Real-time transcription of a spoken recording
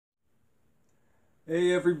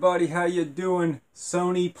Hey everybody, how you doing?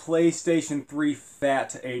 Sony PlayStation 3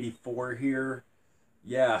 Fat 84 here.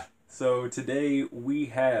 Yeah, so today we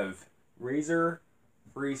have Razer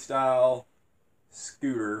Freestyle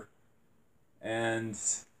Scooter, and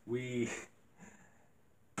we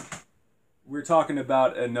we're talking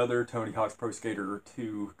about another Tony Hawk's Pro Skater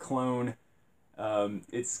 2 clone.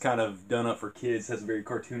 It's kind of done up for kids, has a very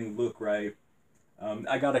cartoony look, right?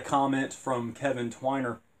 I got a comment from Kevin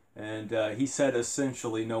Twiner, and he said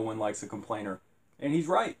essentially no one likes a complainer. And he's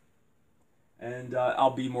right. And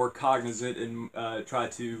I'll be more cognizant and try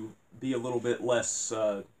to be a little bit less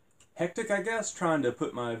hectic, I guess, trying to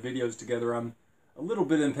put my videos together. I'm a little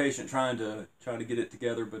bit impatient trying to get it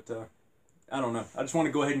together, but I don't know. I just want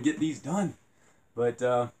to go ahead and get these done. But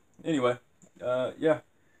anyway, yeah.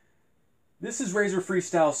 This is Razer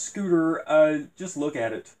Freestyle Scooter. Just look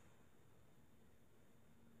at it.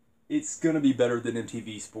 It's going to be better than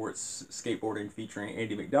MTV Sports Skateboarding featuring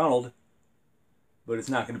Andy McDonald, but it's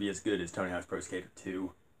not going to be as good as Tony Hawk's Pro Skater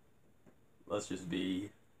 2. Let's just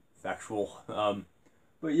be factual.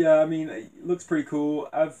 But yeah, I mean, it looks pretty cool.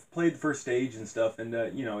 I've played the first stage and stuff, and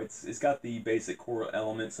you know, it's got the basic core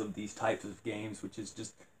elements of these types of games, which is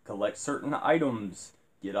just collect certain items,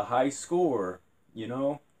 get a high score, you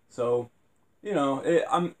know? So, you know,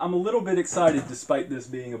 I'm a little bit excited despite this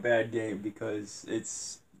being a bad game because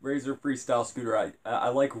it's Razer Freestyle Scooter. I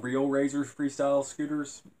like real Razer Freestyle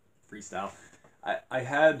scooters. Freestyle. I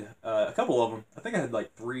had a couple of them. I think I had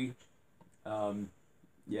like three.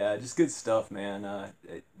 Yeah, just good stuff, man.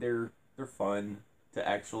 They're fun to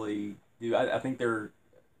actually do. I think they're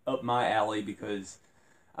up my alley because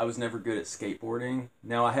I was never good at skateboarding.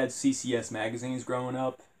 Now I had CCS magazines growing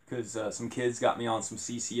up because some kids got me on some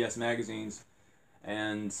CCS magazines,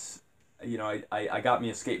 and you know I got me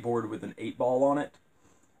a skateboard with an 8-ball on it,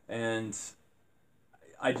 and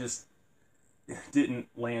I just didn't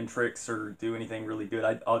land tricks or do anything really good.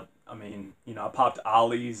 I mean, you know, I popped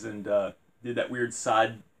ollies and did that weird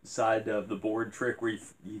side of the board trick where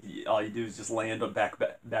all you do is just land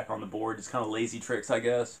back on the board. Just kind of lazy tricks, I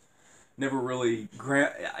guess. Never really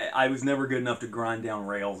I was never good enough to grind down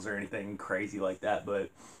rails or anything crazy like that. But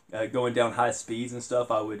going down high speeds and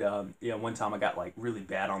stuff, I would. You know, one time I got like really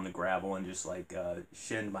bad on the gravel and just like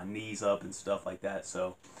shinned my knees up and stuff like that.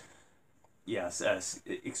 So yes,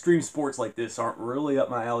 extreme sports like this aren't really up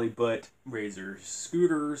my alley, but Razer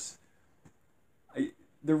scooters,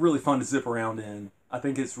 they're really fun to zip around in. I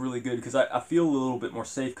think it's really good because I feel a little bit more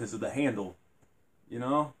safe because of the handle, you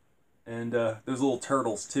know? And there's little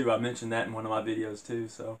turtles too. I mentioned that in one of my videos too.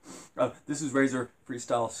 So this is Razer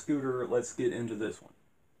Freestyle Scooter. Let's get into this one.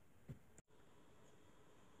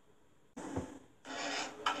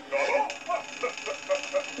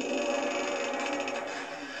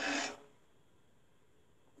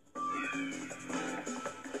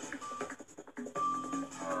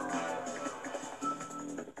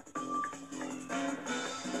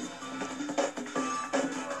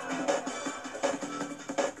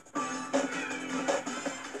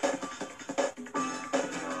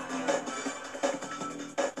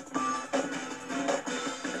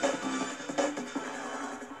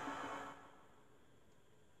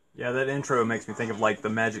 Yeah, that intro makes me think of like the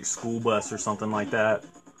Magic School Bus or something like that.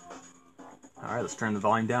 Alright, let's turn the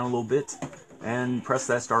volume down a little bit and press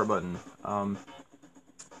that start button.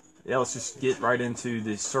 Yeah, let's just get right into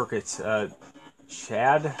the circuit.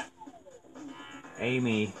 Chad,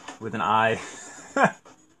 Amy with an I.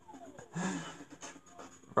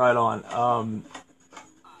 Right on.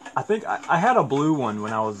 I think I had a blue one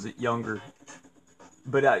when I was younger.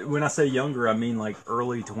 But when I say younger, I mean like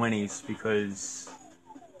early 20s because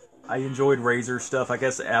I enjoyed Razer stuff, I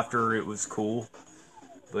guess, after it was cool.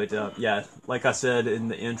 But yeah, like I said in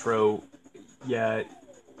the intro, yeah,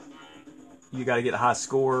 you got to get a high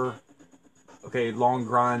score. Okay, long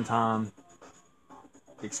grind time,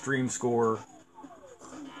 extreme score,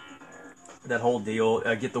 that whole deal.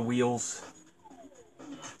 Get the wheels.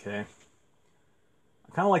 Okay.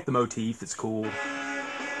 I kind of like the motif. It's cool.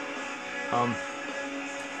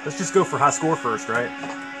 Let's just go for high score first, right?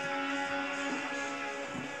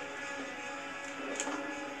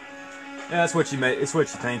 Yeah, that's what you it's what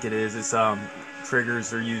you think it is. It's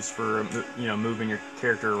triggers are used for moving your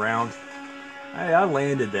character around. Hey, I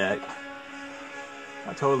landed that.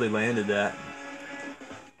 I totally landed that.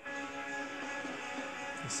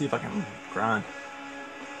 Let's see if I can grind.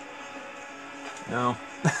 No.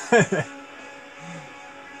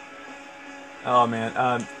 Oh man,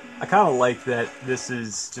 I kind of like that this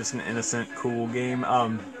is just an innocent, cool game.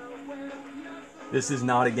 This is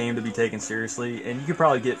not a game to be taken seriously, and you could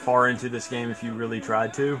probably get far into this game if you really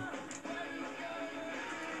tried to.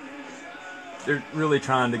 they're really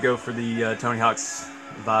trying to go for the Tony Hawk's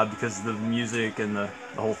vibe because of the music and the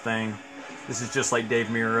whole thing. This is just like Dave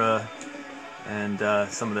Mirra and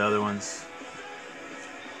some of the other ones.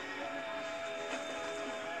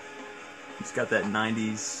 It's got that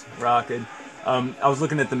 90s rockin'. I was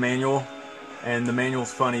looking at the manual, and the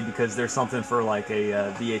manual's funny because there's something for like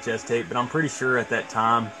a VHS tape, but I'm pretty sure at that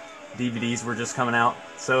time DVDs were just coming out,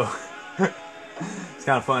 so it's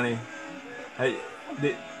kind of funny.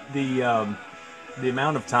 The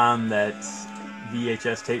amount of time that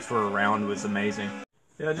VHS tapes were around was amazing.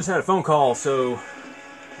 Yeah, I just had a phone call, so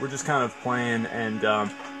we're just kind of playing, and I'll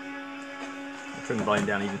turn the volume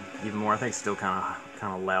down even more. I think it's still kind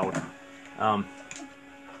of loud.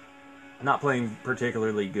 Not playing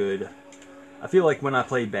particularly good. I feel like when I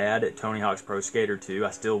play bad at Tony Hawk's Pro Skater 2,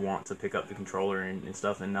 I still want to pick up the controller and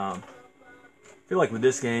stuff, and I feel like with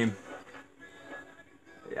this game,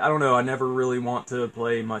 I don't know, I never really want to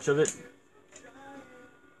play much of it,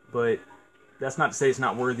 but that's not to say it's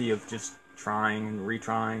not worthy of just trying and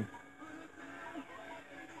retrying.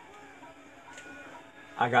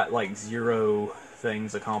 I got like 0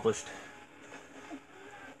 things accomplished.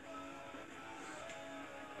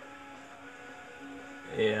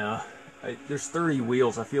 Yeah, there's 30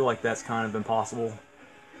 wheels. I feel like that's kind of impossible.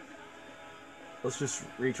 Let's just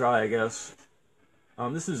retry, I guess.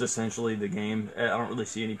 This is essentially the game. I don't really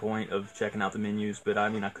see any point of checking out the menus, but I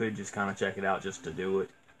mean, I could just kind of check it out just to do it.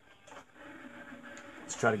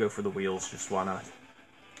 Let's try to go for the wheels, just why not?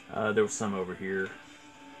 There was some over here.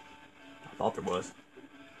 I thought there was.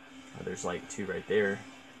 There's like 2 right there.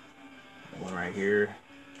 1 right here.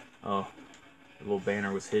 Oh, the little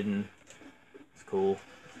banner was hidden. It's cool.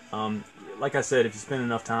 Like I said, if you spend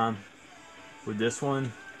enough time with this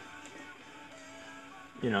one,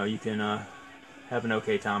 you know, you can have an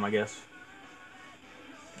okay time, I guess.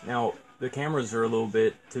 Now, the cameras are a little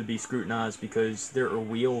bit to be scrutinized because there are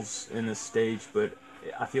wheels in this stage, but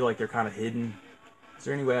I feel like they're kind of hidden. Is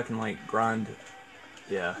there any way I can, like, grind?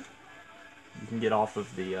 Yeah. You can get off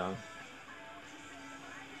of the,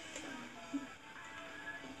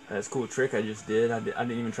 that's a cool trick I just did. I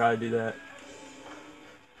didn't even try to do that.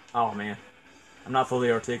 Oh, man. I'm not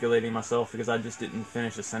fully articulating myself because I just didn't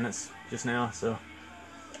finish a sentence just now, so,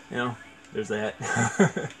 you know, there's that.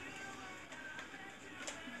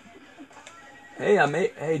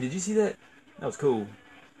 Hey, did you see that? That was cool.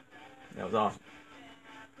 That was awesome.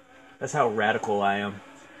 That's how radical I am.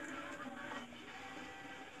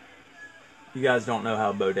 You guys don't know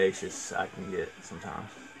how bodacious I can get sometimes.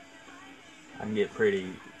 I can get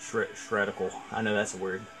pretty shredical. I know that's a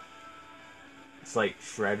word. It's like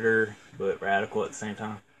shredder, but radical at the same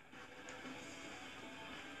time.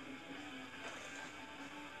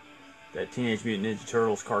 That Teenage Mutant Ninja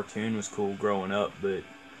Turtles cartoon was cool growing up, but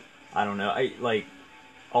I don't know. I like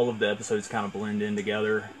all of the episodes kind of blend in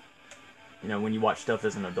together. You know, when you watch stuff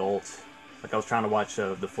as an adult, like I was trying to watch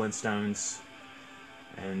the Flintstones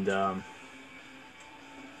and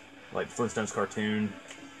like the Flintstones cartoon,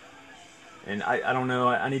 and I don't know.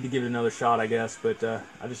 I need to give it another shot, I guess, but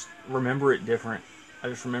I just remember it different. I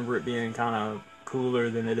just remember it being kind of cooler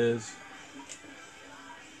than it is.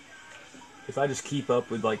 If I just keep up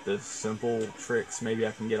with like the simple tricks, maybe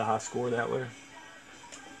I can get a high score that way.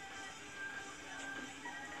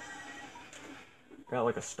 Got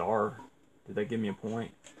like a star. Did that give me a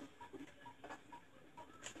point?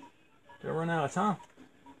 Did I run out of time?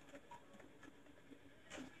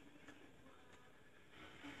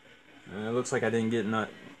 It looks like I didn't get not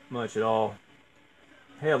much at all.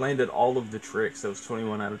 Hey, I landed all of the tricks. That was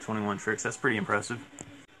 21 out of 21 tricks. That's pretty impressive.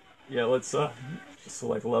 Yeah, let's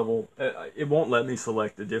select level. It won't let me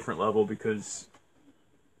select a different level because...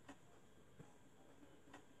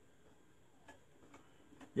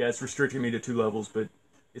 yeah, it's restricting me to 2 levels, but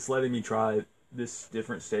it's letting me try this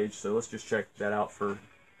different stage, so let's just check that out for...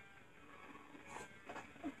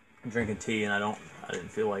 I'm drinking tea and I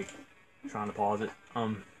didn't feel like trying to pause it.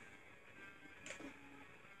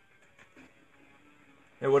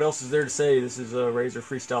 Yeah, what else is there to say? This is a Razor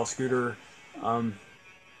Freestyle scooter. I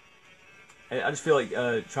just feel like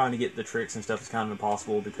trying to get the tricks and stuff is kind of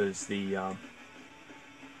impossible because the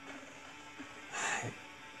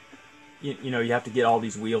you know, you have to get all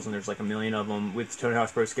these wheels and there's like a million of them. With Tony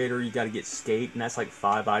Hawk's Pro Skater, you got to get skate, and that's like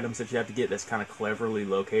 5 items that you have to get. That's kind of cleverly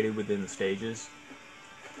located within the stages.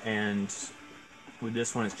 And with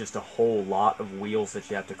this one, it's just a whole lot of wheels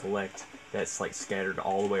that you have to collect. That's like scattered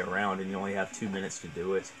all the way around, and you only have 2 minutes to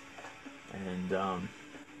do it. And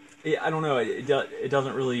I don't know. It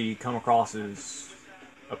doesn't really come across as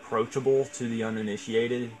approachable to the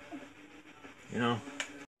uninitiated. You know.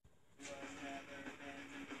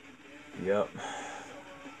 Yep.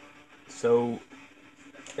 So,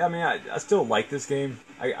 yeah, I mean, I still like this game.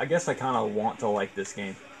 I guess I kind of want to like this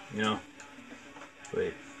game, you know?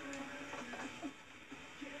 But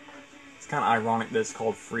it's kind of ironic that it's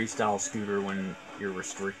called Freestyle Scooter when you're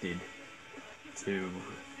restricted to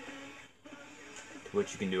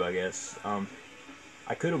what you can do, I guess.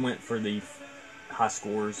 I could have went for the high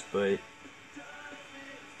scores, but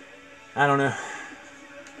I don't know.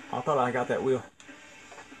 I thought I got that wheel.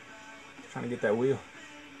 Trying to get that wheel.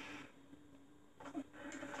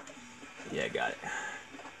 Yeah, got it.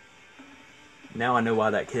 Now I know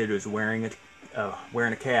why that kid was wearing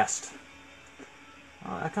a cast.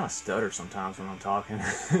 I kind of stutter sometimes when I'm talking.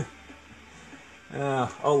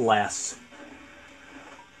 Alas.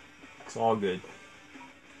 It's all good.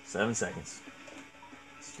 7 seconds.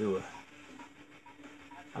 Let's do it.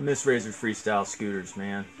 I miss Razor Freestyle scooters,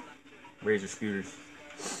 man. Razor scooters.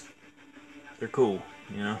 They're cool,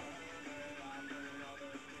 you know?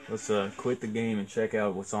 Let's quit the game and check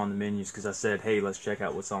out what's on the menus, because I said, hey, let's check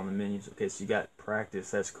out what's on the menus. Okay, so you got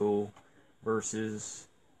practice, that's cool. Versus,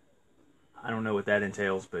 I don't know what that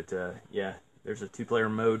entails, but yeah, there's a 2-player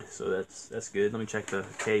mode, so that's good. Let me check the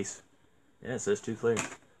case. Yeah, it says 2-player.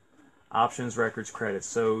 Options, records, credits.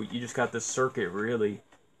 So you just got this circuit, really,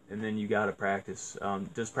 and then you got to practice.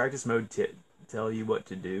 Does practice mode tell you what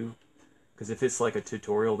to do? Because if it's like a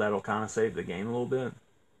tutorial, that'll kind of save the game a little bit.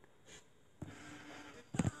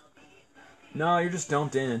 No, you're just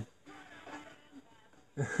dumped in.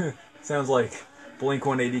 Sounds like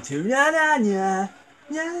Blink-182. Nya nya nya,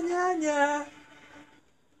 nya nya nya.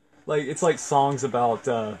 Like it's like songs about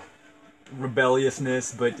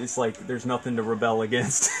rebelliousness, but it's like there's nothing to rebel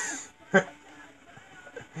against.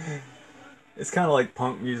 It's kind of like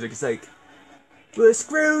punk music. It's like, well,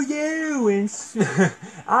 screw you, and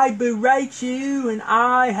I berate you, and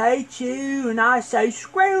I hate you, and I say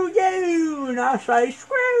screw you, and I say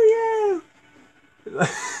screw you.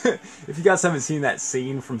 If you guys haven't seen that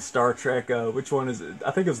scene from Star Trek, which one is it?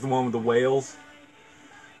 I think it was the one with the whales,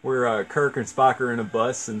 where Kirk and Spock are in a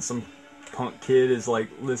bus, and some punk kid is like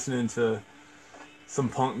listening to some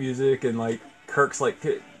punk music, and like Kirk's like,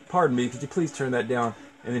 pardon me, could you please turn that down?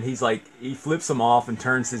 And then he's like, he flips him off and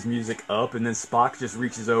turns his music up, and then Spock just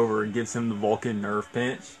reaches over and gives him the Vulcan nerve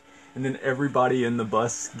pinch, and then everybody in the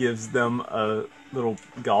bus gives them a little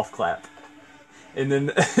golf clap, and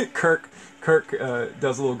then Kirk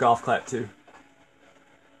does a little golf clap too,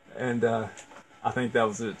 and I think that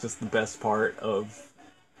was just the best part of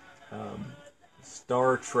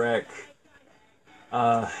Star Trek.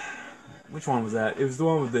 Which one was that? It was the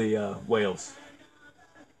one with the whales.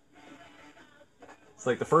 It's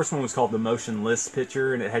like the first one was called The Motionless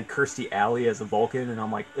Picture, and it had Kirstie Alley as a Vulcan, and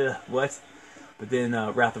I'm like, ugh, what? But then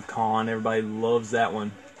Wrath of Khan, everybody loves that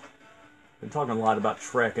one. Been talking a lot about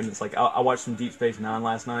Trek, and it's like, I watched some Deep Space Nine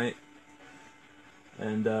last night,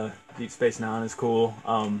 and Deep Space Nine is cool.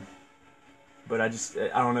 But I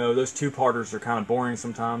don't know, those two-parters are kind of boring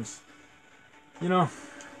sometimes, you know?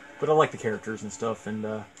 But I like the characters and stuff, and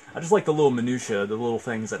I just like the little minutia, the little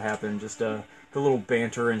things that happen, just the little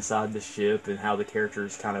banter inside the ship and how the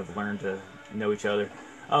characters kind of learn to know each other.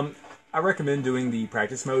 I recommend doing the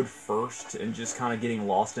practice mode first and just kind of getting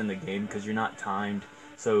lost in the game because you're not timed,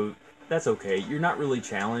 so that's okay. You're not really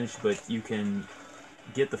challenged, but you can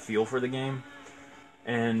get the feel for the game.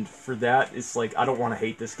 And for that, it's like, I don't want to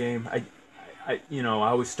hate this game. I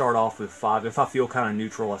always start off with 5. If I feel kind of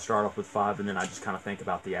neutral, I start off with 5, and then I just kind of think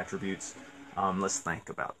about the attributes. Let's think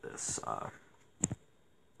about this.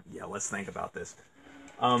 Let's think about this.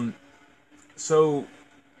 So,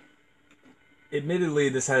 admittedly,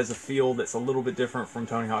 this has a feel that's a little bit different from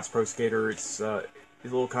Tony Hawk's Pro Skater. It's a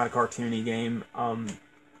little kind of cartoony game.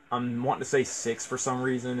 I'm wanting to say 6 for some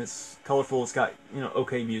reason. It's colorful. It's got,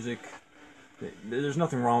 okay music. There's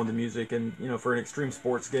nothing wrong with the music, and for an extreme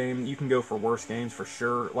sports game, you can go for worse games for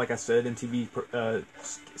sure. Like I said, MTV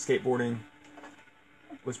skateboarding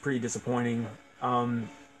was pretty disappointing.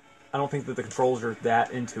 I don't think that the controls are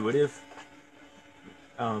that intuitive.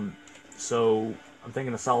 So I'm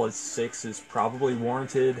thinking a solid 6 is probably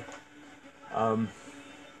warranted.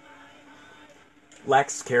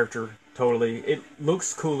 Lacks character. Totally. It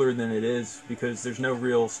looks cooler than it is because there's no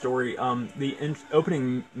real story. The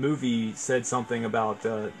opening movie said something about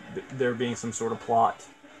there being some sort of plot.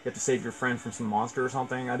 You have to save your friend from some monster or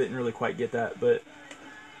something. I didn't really quite get that, but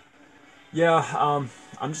yeah,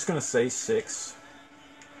 I'm just going to say 6.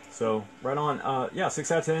 So, right on.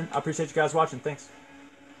 6 out of 10. I appreciate you guys watching. Thanks.